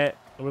on that.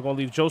 And we're going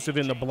to leave Joseph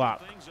in the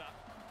block.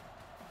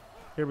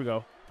 Here we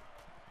go.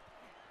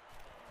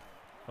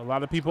 A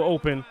lot of people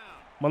open.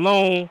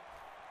 Malone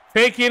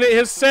taking it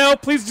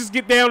himself. Please just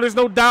get down. There's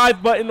no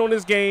dive button on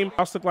this game.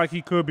 Rouse look like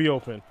he could be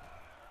open.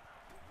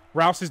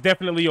 Rouse is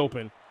definitely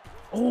open.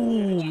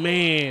 Oh,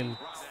 man.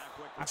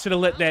 I should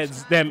have let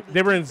that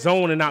they were in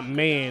zone and not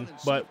man,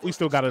 but we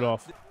still got it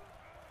off.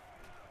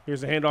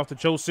 Here's a handoff to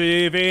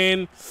Joseph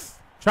and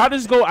try to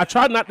just go. I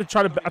tried not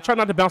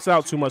to bounce it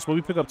out too much, but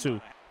we pick up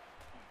two.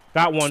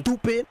 Got one.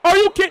 Stupid. Are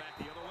you kidding?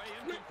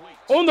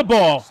 On the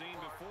ball.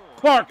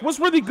 Clark,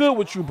 what's really good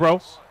with you, bro?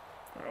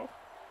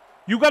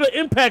 You got an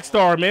impact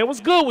star, man.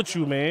 What's good with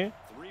you, man?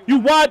 You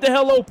wide the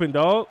hell open,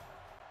 dog.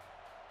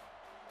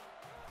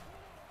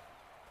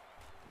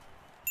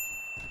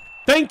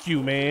 Thank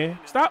you, man.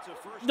 Stop.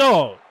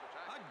 Dog.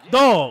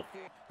 Dog.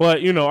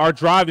 But, you know, our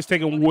drive is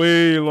taking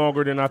way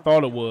longer than I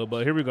thought it would.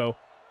 But here we go.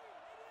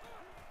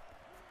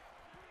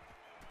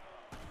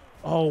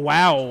 Oh,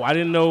 wow. I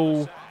didn't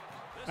know.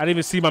 I didn't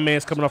even see my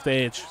man's coming off the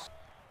edge.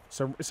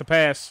 So it's a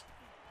pass.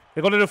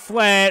 They go to the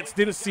flats.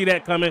 Didn't see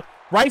that coming.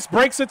 Rice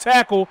breaks a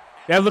tackle.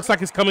 That looks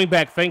like it's coming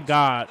back. Thank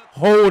God.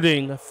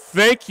 Holding.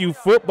 Thank you,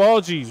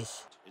 football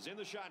Jesus.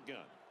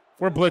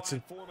 We're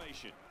blitzing.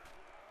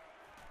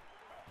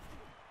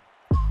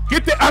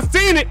 Get there. I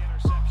seen it.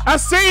 I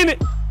seen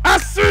it. I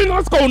seen it.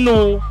 Let's go,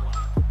 Newell.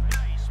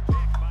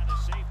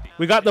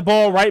 We got the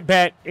ball right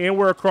back, and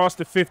we're across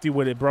the 50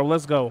 with it, bro.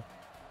 Let's go.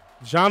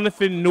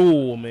 Jonathan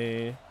Newell,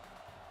 man.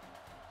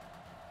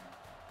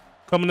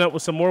 Coming up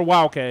with some more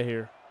Wildcat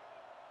here.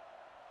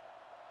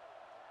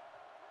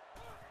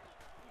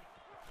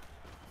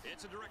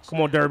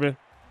 Come on, Durbin.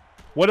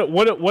 What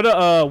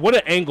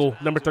an angle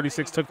number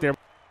 36 took there.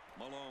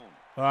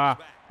 Oh,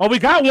 we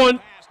got one.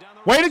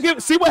 Way to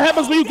give. See what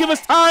happens when you give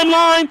us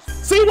timeline.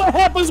 See what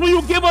happens when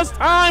you give us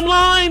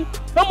timeline.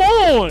 Come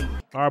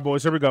on. All right,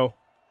 boys. Here we go.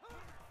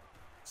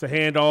 It's a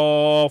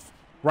handoff.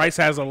 Rice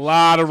has a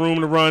lot of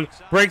room to run.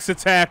 Breaks the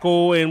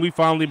tackle, and we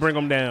finally bring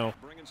him down.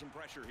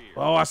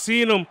 Oh, I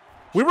seen him.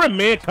 We were in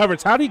man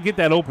coverage. How did he get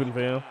that open,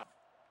 fam?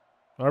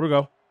 There we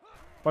go.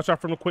 Watch out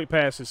from the quick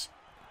passes.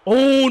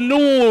 Oh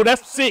no,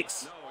 that's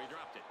 6.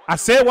 I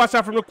said watch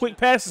out from the quick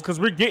passes because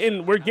we're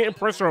getting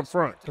pressure up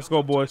front. Let's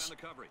go, boys.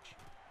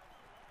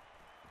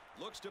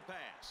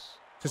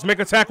 Just make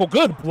a tackle.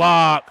 Good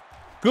block.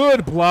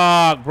 Good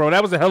block, bro.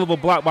 That was a hell of a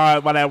block by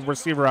that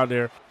receiver out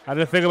there. I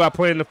didn't think about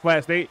playing the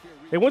flats. They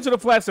went to the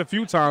flats a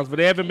few times, but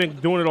they haven't been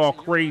doing it all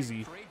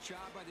crazy.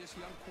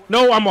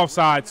 No, I'm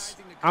offsides.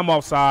 I'm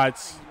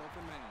offsides.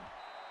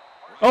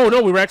 Oh,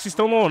 no, we were actually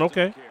still on.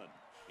 Okay.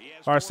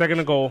 All right, second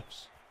and goal.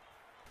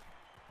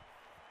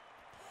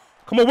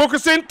 Come on,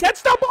 Wilkerson.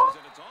 Catch the ball.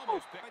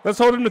 Let's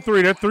hold him to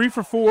 3. They're 3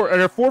 for 4. Or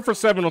they're 4 for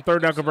 7 on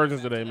third down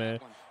conversions today, man.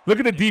 Look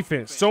at the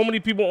defense. So many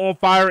people on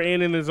fire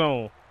and in the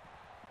zone.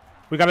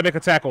 We got to make a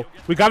tackle.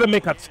 We got to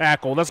make a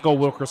tackle. Let's go,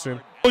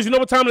 Wilkerson. You know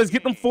what time it is?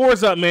 Get them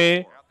 4s up,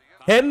 man.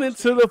 Heading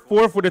into the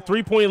 4th with a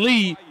 3-point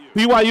lead.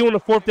 BYU on the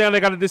 4th down. They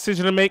got a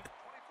decision to make.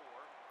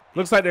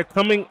 Looks like they're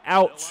coming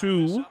out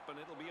to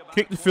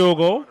kick the field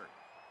goal.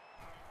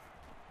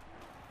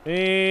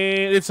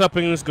 And it's up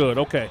and it's good.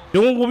 Okay.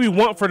 Doing what we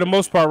want for the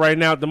most part right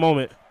now at the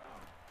moment.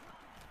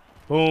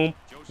 Boom.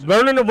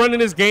 Learning to run in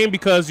this game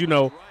because, you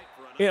know,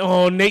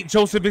 Nate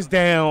Joseph is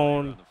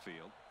down.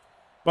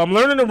 But I'm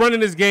learning to run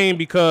in this game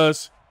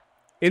because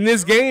in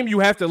this game you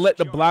have to let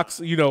the blocks,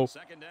 you know,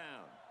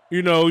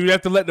 You know, you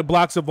have to let the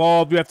blocks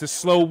evolve. You have to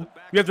slow.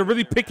 You have to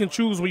really pick and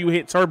choose when you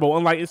hit turbo,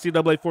 unlike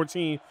NCAA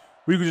 14,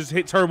 where you can just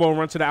hit turbo and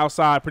run to the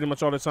outside pretty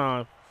much all the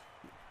time.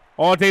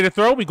 All day to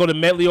throw. We go to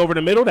Medley over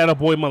the middle. That'll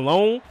boy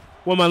Malone.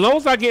 When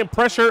Malone's not getting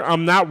pressure,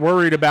 I'm not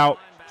worried about,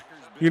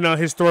 you know,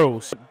 his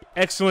throws.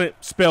 Excellent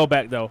spell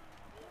back, though.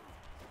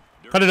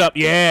 Cut it up.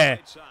 Yeah.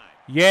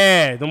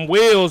 Yeah. Them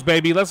wheels,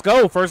 baby. Let's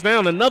go. First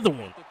down. Another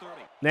one.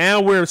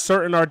 Now we're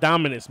asserting our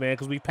dominance, man,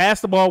 because we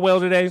passed the ball well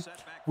today.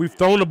 We've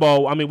thrown the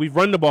ball. I mean, we've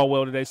run the ball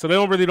well today, so they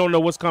don't know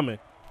what's coming.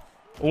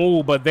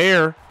 Oh, but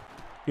there,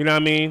 you know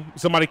what I mean?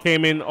 Somebody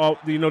came in,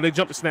 you know, they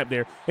jumped the snap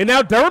there. And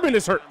now Durbin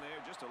is hurt.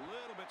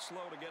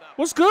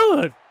 What's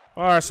good?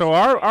 All right, so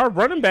our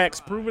running back's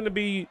proven to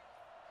be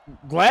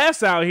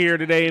glass out here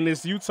today in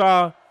this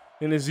Utah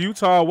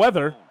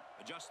weather.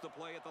 Adjust the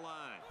play at the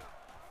line.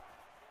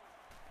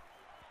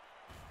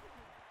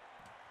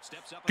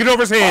 Get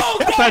over his head. Oh,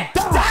 that's a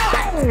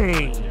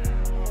dang.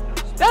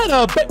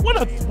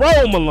 What a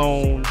throw,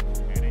 Malone.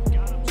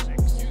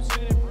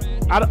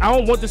 I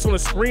don't want this on the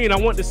screen. I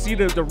want to see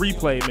the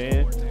replay,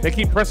 man. They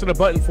keep pressing the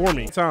button for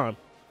me. Time.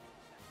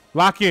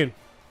 Lock in.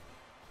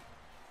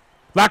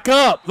 Lock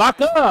up. Lock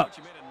up.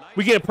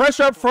 We get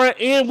pressure up front,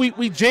 and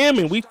we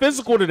jamming. We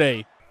physical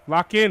today.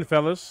 Lock in,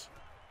 fellas.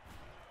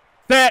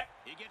 That.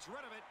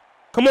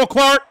 Come on,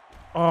 Clark.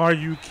 Oh, are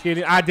you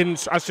kidding? I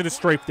should have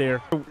strafed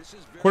there.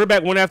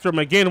 Quarterback went after him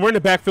again. We're in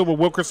the backfield with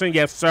Wilkerson.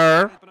 Yes,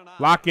 sir.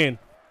 Lock in.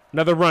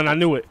 Another run. I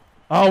knew it.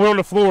 Oh, we're on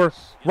the floor.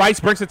 Rice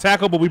breaks the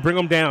tackle, but we bring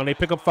them down. They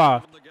pick up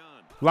 5.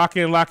 Lock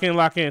in, lock in,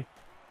 lock in.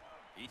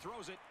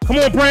 Come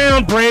on,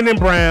 Brown. Brandon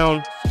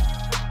Brown.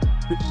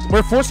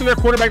 We're forcing their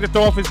quarterback to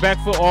throw off his back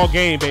foot all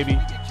game, baby.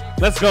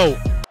 Let's go.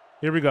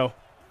 Here we go.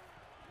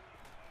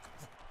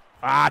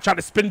 Tried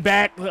to spin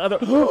back. The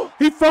other.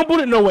 He fumbled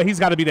it. No way. He's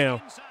got to be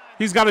down.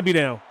 He's got to be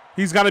down.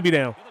 He's got to be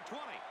down.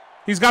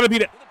 He's got to be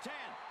down.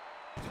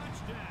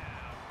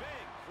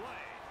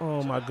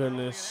 Oh, my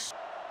goodness.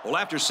 Well,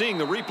 after seeing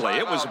the replay,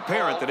 it was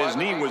apparent that his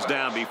knee was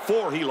down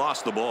before he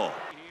lost the ball.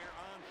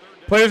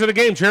 Players of the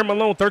game, Jared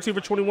Malone, 13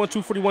 for 21,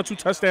 241, 2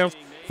 touchdowns,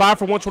 5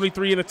 for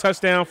 123, and a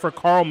touchdown for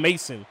Carl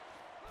Mason.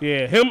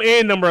 Yeah, him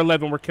and number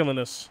 11 were killing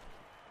us.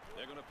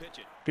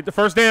 Get the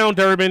first down,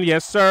 Durbin.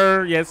 Yes,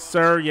 sir. Yes,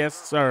 sir. Yes,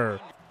 sir.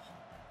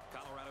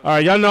 All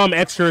right, y'all know I'm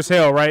extra as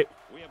hell, right?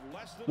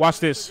 Watch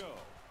this.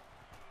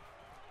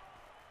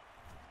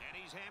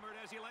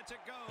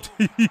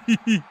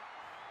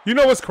 You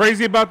know what's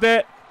crazy about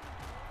that?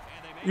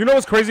 You know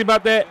what's crazy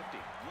about that?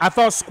 I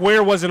thought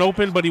Square wasn't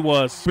open, but he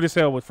was. Good as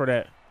hell for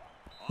that.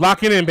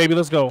 Lock it in, baby.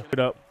 Let's go. Get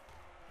up.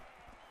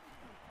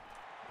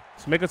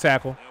 Let's make a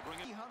tackle.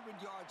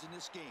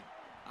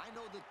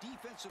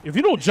 If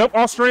you don't jump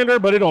Ostrander,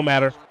 but it don't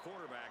matter.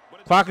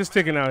 Clock is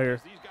ticking out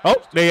here. Oh,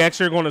 they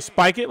actually are going to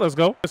spike it. Let's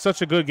go. It's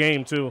such a good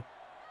game, too.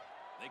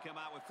 They come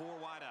out with 4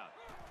 wide out.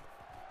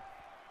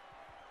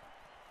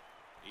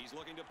 He's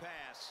looking to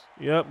pass.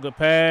 Yep, good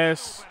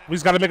pass. We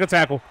just got to make a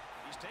tackle.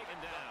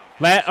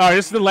 All right,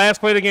 this is the last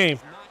play of the game.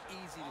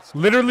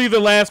 Literally the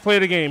last play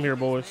of the game here,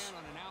 boys.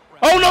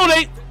 Oh, no,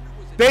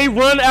 they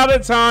run out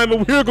of time,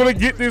 and we're going to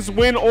get this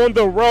win on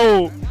the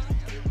road.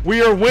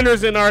 We are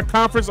winners in our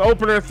conference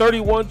opener,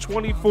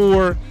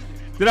 31-24.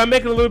 Did I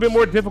make it a little bit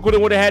more difficult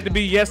than what it had to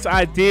be? Yes,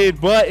 I did,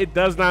 but it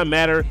does not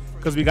matter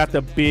because we got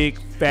the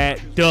big, fat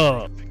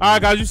dub. All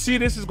right, guys, you see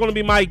this is going to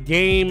be my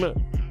game,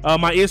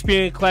 my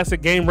ESPN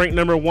Classic game ranked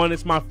number 1.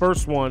 It's my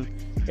first one.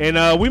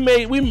 And we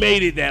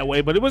made it that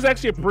way, but it was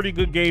actually a pretty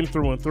good game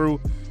through and through.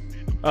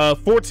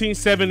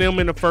 14-7 them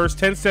in the first,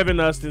 10-7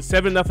 us, then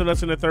 7-0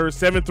 us in the third,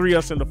 7-3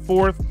 us in the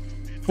fourth.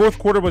 Fourth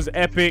quarter was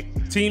epic.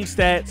 Team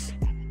stats,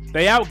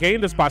 they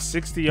outgained us by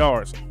 60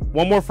 yards.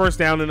 1 more first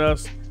down than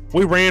us.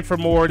 We ran for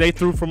more. They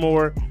threw for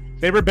more.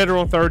 They were better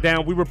on third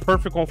down. We were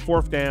perfect on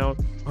fourth down.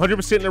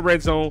 100% in the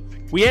red zone.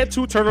 We had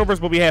 2 turnovers,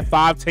 but we had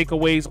 5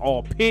 takeaways,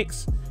 all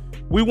picks.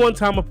 We won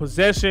time of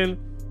possession.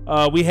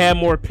 We had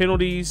more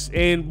penalties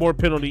and more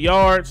penalty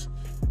yards,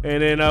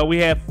 and then we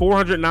had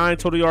 409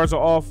 total yards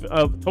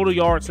total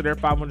yards to their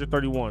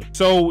 531.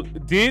 So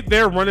did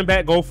their running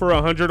back go for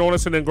 100 on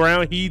us in the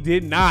ground? He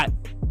did not.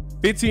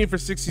 15 for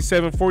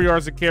 67, 4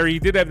 yards a carry. He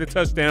did have the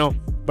touchdown,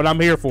 but I'm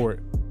here for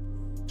it.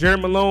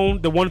 Jared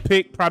Malone, the 1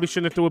 pick, probably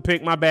shouldn't have threw a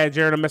pick. My bad,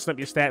 Jared. I'm messing up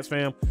your stats,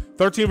 fam.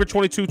 13 for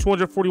 22,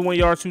 241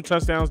 yards, 2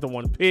 touchdowns, the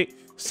 1 pick.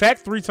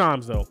 Sacked 3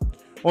 times though.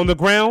 On the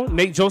ground,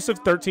 Nate Joseph,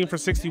 13 for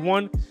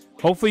 61.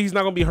 Hopefully he's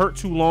not going to be hurt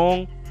too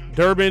long.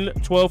 Durbin,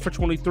 12 for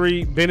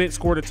 23. Bennett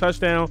scored a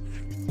touchdown.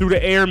 Through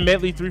the air,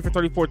 Medley, 3 for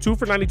 34. 2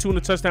 for 92 in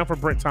the touchdown for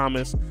Brent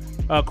Thomas.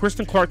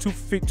 Kristen Clark, 2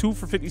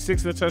 for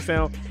 56 in the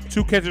touchdown.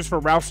 2 catches for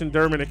Rouse and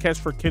Durbin. A catch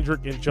for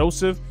Kendrick and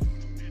Joseph.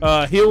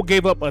 Hill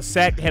gave up a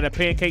sack, had a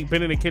pancake.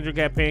 Bennett and Kendrick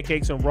had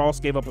pancakes, and Ross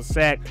gave up a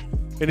sack.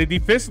 And then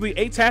defensively,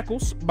 8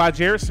 tackles by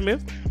Jared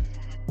Smith.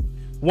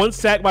 1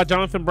 sack by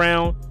Jonathan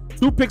Brown.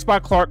 2 picks by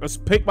Clark, a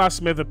pick by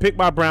Smith, a pick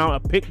by Brown, a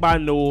pick by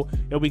Newell,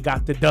 and we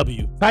got the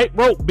W.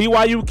 Tightrope,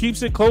 BYU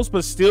keeps it close,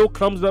 but still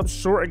comes up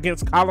short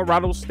against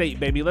Colorado State,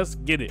 baby. Let's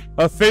get it.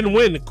 A thin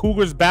win. The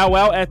Cougars bow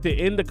out at the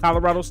end of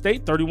Colorado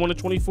State,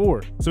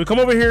 31-24. So we come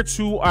over here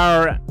to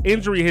our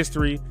injury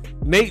history.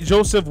 Nate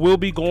Joseph will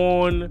be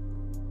gone.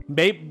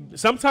 Maybe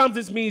sometimes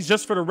this means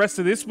just for the rest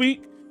of this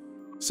week.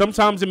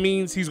 Sometimes it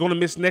means he's going to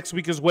miss next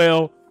week as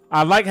well.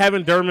 I like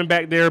having Derman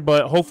back there,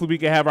 but hopefully we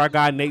can have our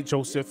guy Nate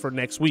Joseph for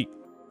next week.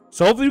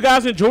 So hopefully you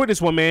guys enjoyed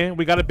this one, man.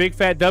 We got a big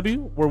fat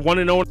W. We're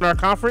 1-0 in our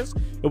conference,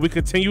 and we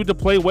continue to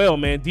play well,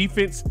 man.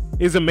 Defense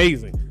is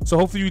amazing. So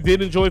hopefully you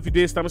did enjoy. If you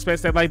did, stop and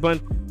smash that like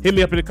button. Hit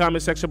me up in the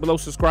comment section below.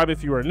 Subscribe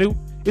if you are new.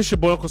 It's your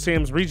boy Uncle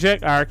Sam's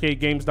Reject,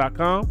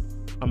 arcadegames.com.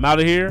 I'm out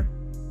of here.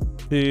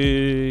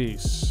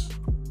 Peace.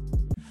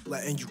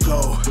 Letting you go,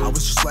 I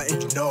was just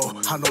letting you know.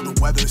 I know the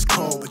weather is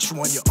cold, but you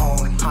on your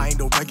own. I ain't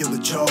no regular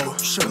Joe, you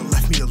should've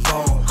left me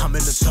alone. I'm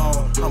in the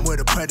zone, I'm where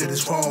the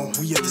predators roam.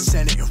 We at the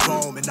Senate in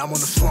Rome, and I'm on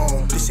the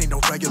throne. This ain't no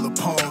regular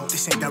poem,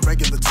 this ain't that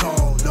regular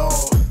tone, no.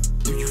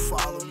 Do you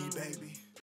follow me?